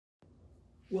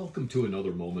Welcome to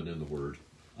another moment in the Word.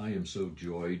 I am so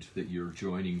joyed that you're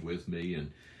joining with me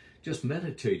and just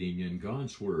meditating in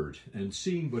God's Word and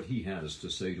seeing what He has to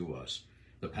say to us.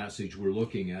 The passage we're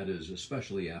looking at is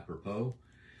especially apropos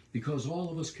because all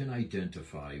of us can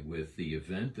identify with the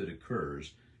event that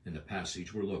occurs in the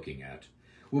passage we're looking at.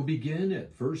 We'll begin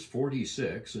at verse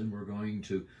 46 and we're going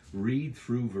to read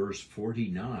through verse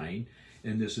 49,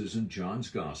 and this is in John's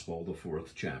Gospel, the 4th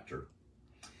chapter.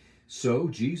 So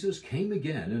Jesus came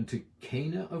again into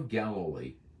Cana of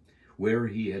Galilee, where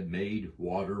he had made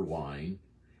water wine,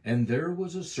 and there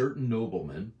was a certain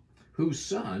nobleman whose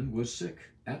son was sick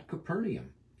at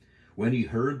Capernaum. When he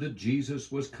heard that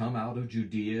Jesus was come out of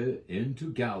Judea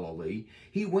into Galilee,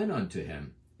 he went unto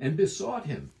him and besought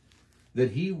him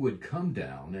that he would come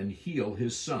down and heal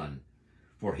his son,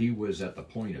 for he was at the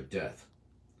point of death.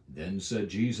 Then said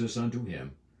Jesus unto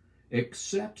him,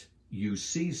 Except you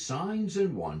see signs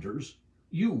and wonders,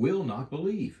 you will not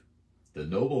believe. The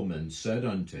nobleman said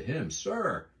unto him,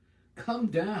 Sir, come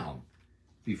down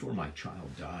before my child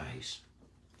dies.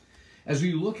 As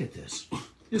we look at this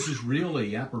is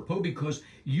really apropos because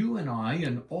you and I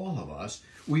and all of us,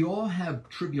 we all have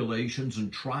tribulations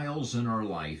and trials in our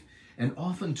life, and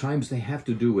oftentimes they have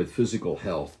to do with physical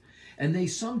health, and they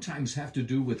sometimes have to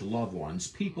do with loved ones,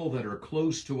 people that are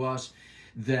close to us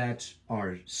that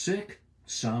are sick.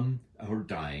 Some are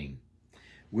dying.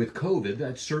 With COVID,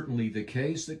 that's certainly the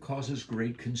case that causes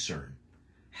great concern.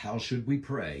 How should we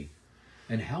pray?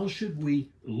 And how should we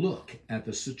look at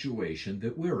the situation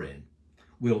that we're in?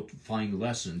 We'll find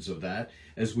lessons of that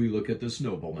as we look at this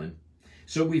nobleman.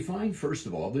 So we find, first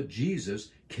of all, that Jesus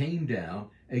came down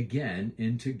again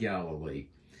into Galilee.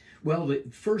 Well, the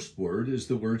first word is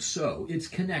the word sow. It's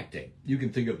connecting. You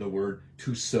can think of the word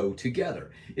to sow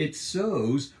together. It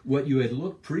sows what you had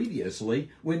looked previously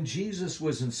when Jesus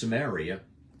was in Samaria.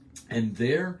 And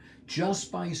there,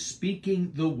 just by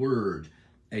speaking the word,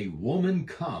 a woman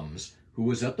comes who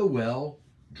was at the well,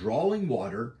 drawing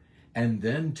water, and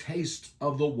then tastes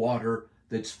of the water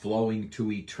that's flowing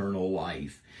to eternal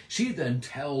life. She then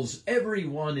tells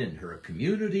everyone in her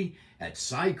community at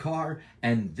Sychar,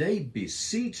 and they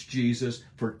beseech Jesus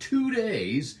for 2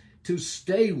 days to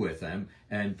stay with them,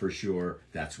 and for sure,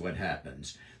 that's what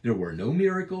happens. There were no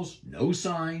miracles, no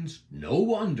signs, no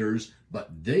wonders, but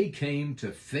they came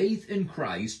to faith in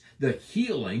Christ. The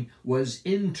healing was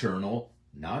internal,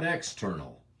 not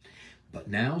external. But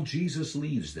now Jesus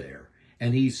leaves there,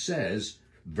 and he says,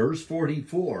 verse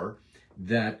 44,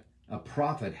 that a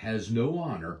prophet has no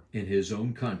honor in his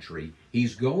own country.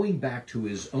 He's going back to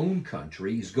his own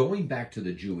country. He's going back to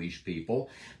the Jewish people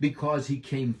because he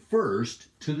came first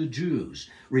to the Jews.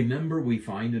 Remember, we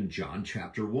find in John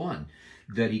chapter 1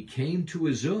 that he came to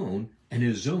his own and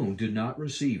his own did not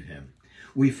receive him.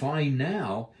 We find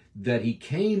now that he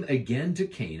came again to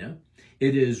Cana.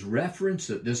 It is referenced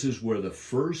that this is where the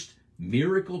first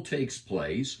miracle takes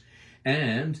place,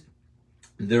 and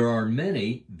there are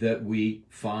many that we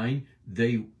find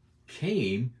they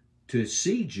came to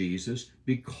see Jesus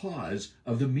because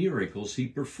of the miracles he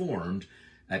performed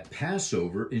at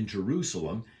Passover in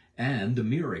Jerusalem and the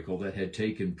miracle that had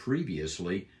taken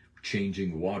previously,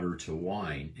 changing water to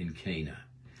wine in Cana.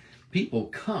 People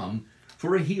come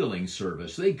for a healing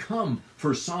service. They come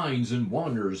for signs and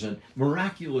wonders and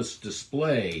miraculous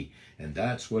display, and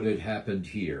that's what had happened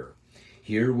here.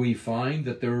 Here we find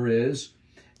that there is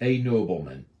a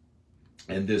nobleman,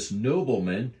 and this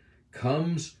nobleman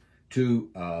comes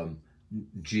to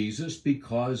Jesus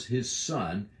because his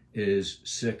son is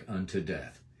sick unto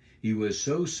death. He was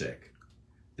so sick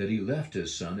that he left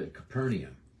his son at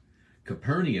Capernaum.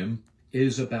 Capernaum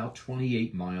is about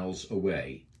 28 miles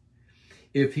away.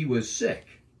 If he was sick,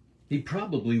 he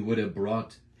probably would have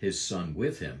brought his son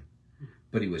with him,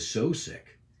 but he was so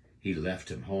sick, he left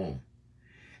him home.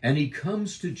 And he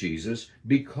comes to Jesus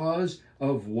because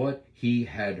of what he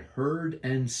had heard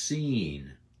and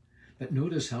seen. But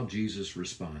notice how Jesus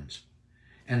responds.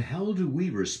 And how do we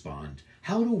respond?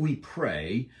 How do we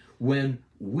pray when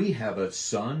we have a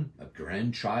son, a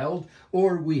grandchild,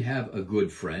 or we have a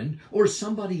good friend, or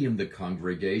somebody in the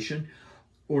congregation,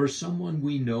 or someone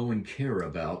we know and care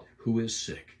about who is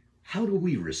sick? How do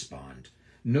we respond?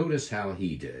 Notice how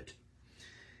he did.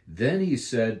 Then he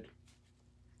said,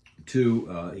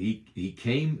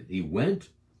 he went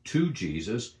to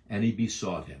Jesus and he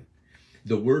besought him.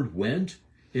 The word went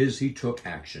is he took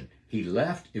action. He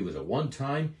left, it was a one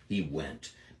time, he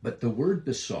went. But the word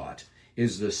besought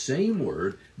is the same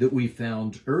word that we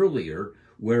found earlier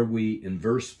where we, in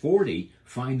verse 40,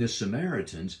 find the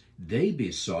Samaritans. They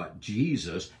besought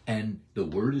Jesus, and the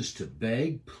word is to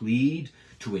beg, plead,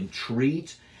 to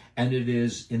entreat, and it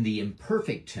is in the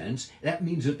imperfect tense. That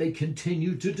means that they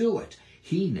continue to do it.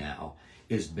 He now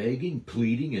is begging,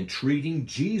 pleading, entreating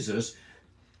Jesus,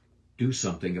 do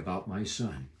something about my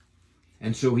son.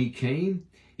 And so he came,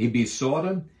 he besought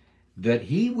him that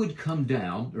he would come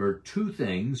down. There are two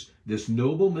things this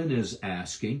nobleman is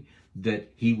asking,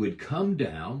 that he would come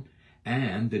down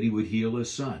and that he would heal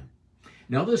his son.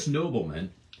 Now this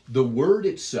nobleman, the word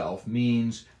itself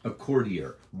means a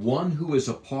courtier, one who is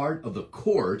a part of the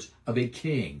court of a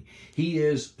king. He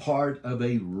is part of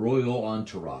a royal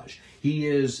entourage. He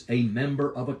is a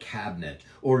member of a cabinet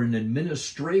or an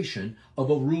administration of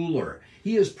a ruler.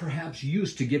 He is perhaps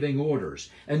used to giving orders.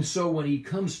 And so when he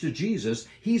comes to Jesus,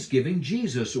 he's giving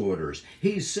Jesus orders.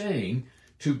 He's saying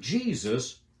to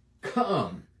Jesus,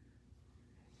 come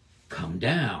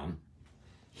down,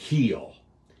 heal.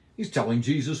 He's telling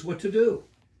Jesus what to do.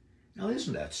 Now,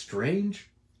 isn't that strange?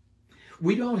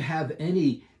 We don't have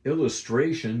any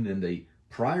illustration in the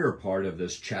prior part of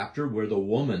this chapter where the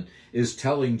woman is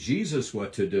telling Jesus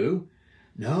what to do.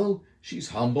 No, she's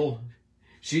humble.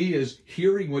 She is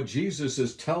hearing what Jesus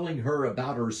is telling her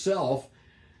about herself.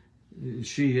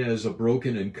 She has a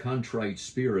broken and contrite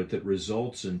spirit that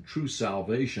results in true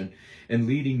salvation and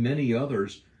leading many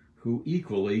others who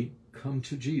equally come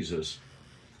to Jesus.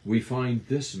 We find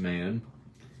this man,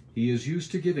 he is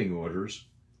used to giving orders,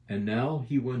 and now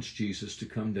he wants Jesus to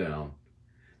come down.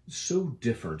 So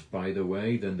different, by the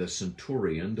way, than the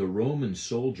centurion, the Roman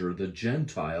soldier, the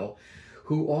Gentile,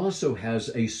 who also has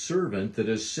a servant that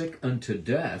is sick unto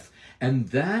death, and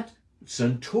that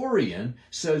centurion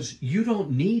says, you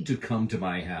don't need to come to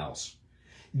my house.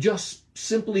 Just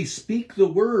simply speak the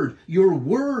word. Your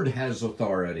word has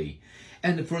authority.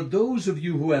 And for those of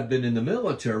you who have been in the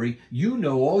military, you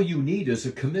know all you need is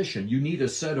a commission. You need a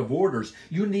set of orders.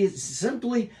 You need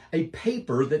simply a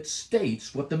paper that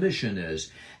states what the mission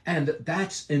is. And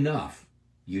that's enough.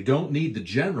 You don't need the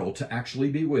general to actually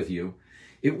be with you.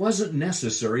 It wasn't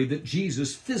necessary that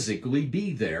Jesus physically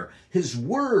be there. His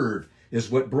word is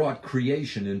what brought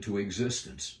creation into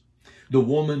existence. The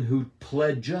woman who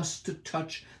pled just to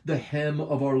touch the hem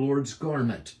of our Lord's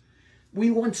garment. We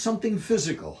want something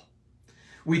physical.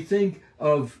 We think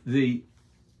of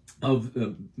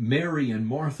Mary and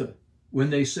Martha when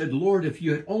they said, Lord, if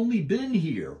you had only been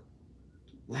here,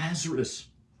 Lazarus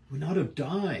would not have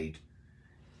died.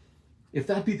 If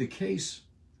that be the case,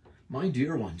 my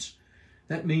dear ones,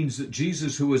 that means that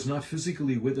Jesus, who is not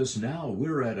physically with us now,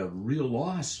 we're at a real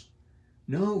loss.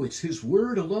 No, it's his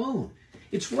word alone.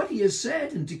 It's what he has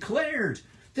said and declared.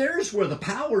 There's where the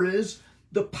power is.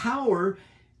 The power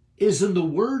is in the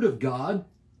word of God.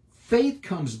 Faith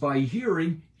comes by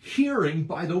hearing, hearing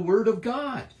by the word of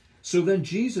God. So then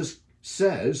Jesus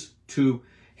says to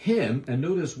him, and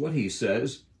notice what he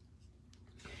says,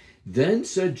 then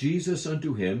said Jesus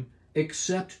unto him,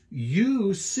 except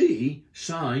you see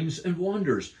signs and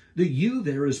wonders. The you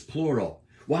there is plural.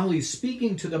 While he's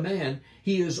speaking to the man,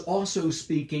 he is also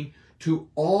speaking to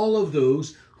all of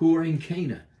those who are in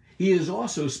Cana. He is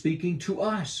also speaking to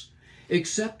us.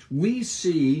 Except we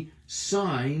see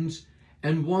signs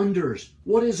and wonders.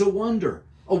 What is a wonder?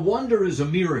 A wonder is a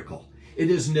miracle. It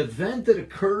is an event that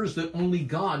occurs that only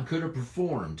God could have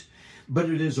performed. But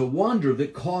it is a wonder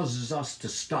that causes us to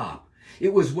stop.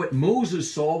 It was what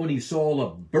Moses saw when he saw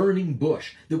a burning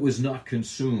bush that was not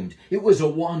consumed. It was a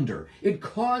wonder. It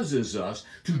causes us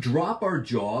to drop our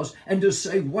jaws and to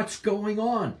say, what's going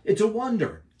on? It's a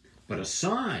wonder. But a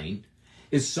sign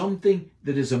is something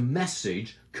that is a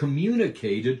message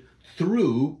communicated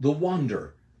through the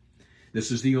wonder.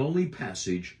 This is the only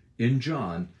passage in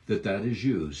John that is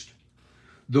used.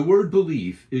 The word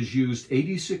belief is used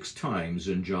 86 times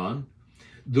in John.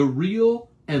 The real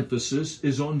emphasis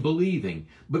is on believing,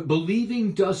 but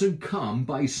believing doesn't come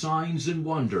by signs and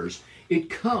wonders. It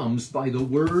comes by the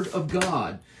word of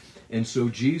God. And so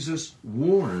Jesus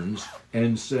warns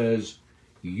and says,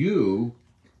 you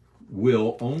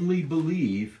will only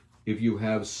believe if you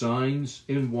have signs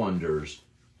and wonders,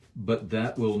 but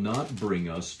that will not bring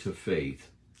us to faith.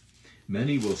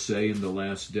 Many will say in the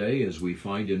last day, as we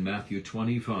find in Matthew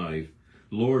 25,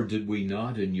 Lord, did we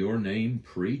not in your name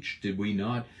preach? Did we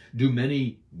not do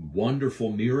many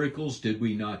wonderful miracles? Did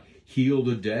we not heal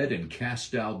the dead and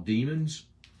cast out demons?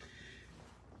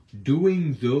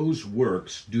 Doing those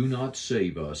works do not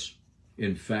save us.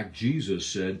 In fact, Jesus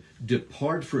said,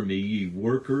 depart from me, ye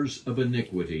workers of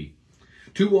iniquity.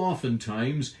 Too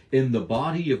oftentimes in the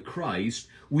body of Christ,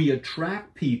 we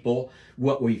attract people,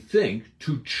 what we think,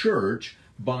 to church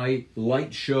by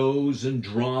light shows and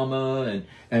drama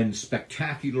and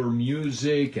spectacular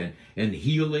music and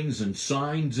healings and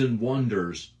signs and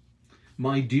wonders.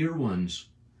 My dear ones,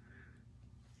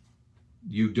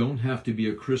 You don't have to be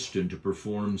a Christian to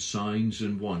perform signs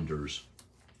and wonders.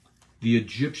 The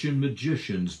Egyptian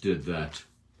magicians did that.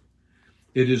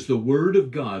 It is the Word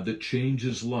of God that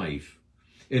changes life,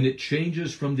 and it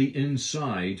changes from the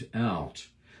inside out.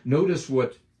 Notice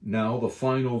what now the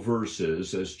final verse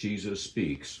is as Jesus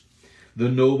speaks. The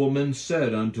nobleman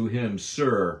said unto him,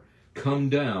 Sir, come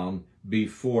down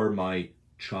before my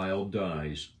child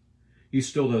dies. He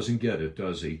still doesn't get it,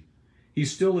 does he? He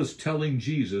still is telling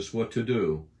Jesus what to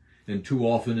do. And too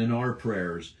often in our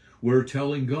prayers, we're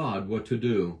telling God what to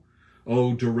do.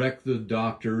 Oh, direct the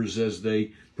doctors as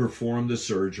they perform the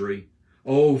surgery.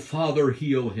 Oh, Father,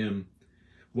 heal him.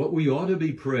 What we ought to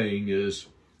be praying is,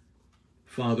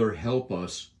 Father, help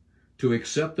us to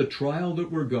accept the trial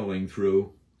that we're going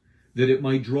through, that it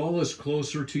might draw us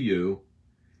closer to you,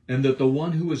 and that the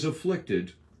one who is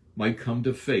afflicted might come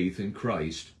to faith in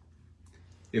Christ.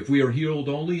 If we are healed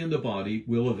only in the body,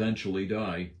 we'll eventually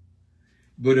die.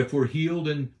 But if we're healed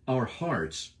in our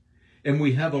hearts, and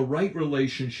we have a right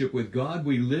relationship with God,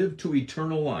 we live to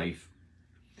eternal life.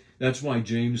 That's why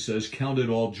James says, count it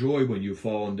all joy when you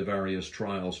fall into various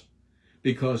trials.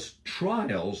 Because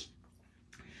trials,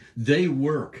 they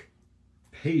work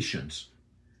patience.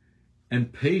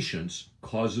 And patience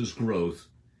causes growth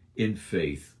in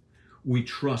faith. We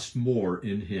trust more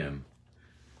in him.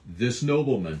 This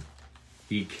nobleman,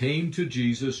 he came to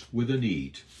Jesus with a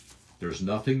need. There's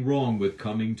nothing wrong with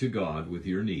coming to God with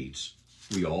your needs.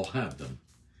 We all have them.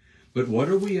 But what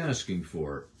are we asking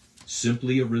for?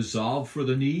 Simply a resolve for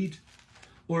the need?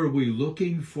 Or are we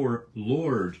looking for,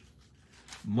 Lord,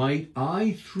 might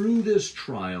I, through this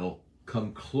trial,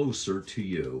 come closer to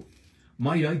you?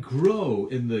 Might I grow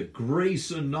in the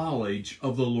grace and knowledge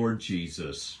of the Lord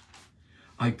Jesus?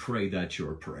 I pray that's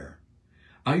your prayer.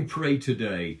 I pray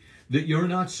today that you're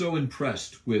not so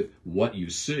impressed with what you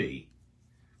see,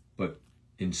 but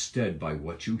instead by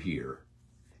what you hear,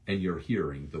 and you're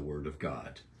hearing the Word of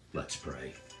God. Let's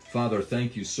pray. Father,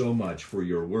 thank you so much for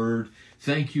your Word.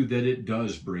 Thank you that it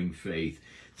does bring faith.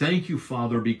 Thank you,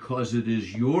 Father, because it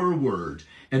is your Word,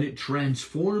 and it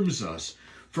transforms us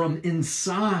from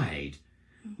inside.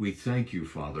 We thank you,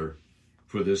 Father,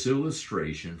 for this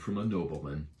illustration from a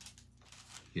nobleman.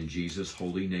 In Jesus'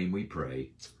 holy name we pray.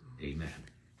 Amen.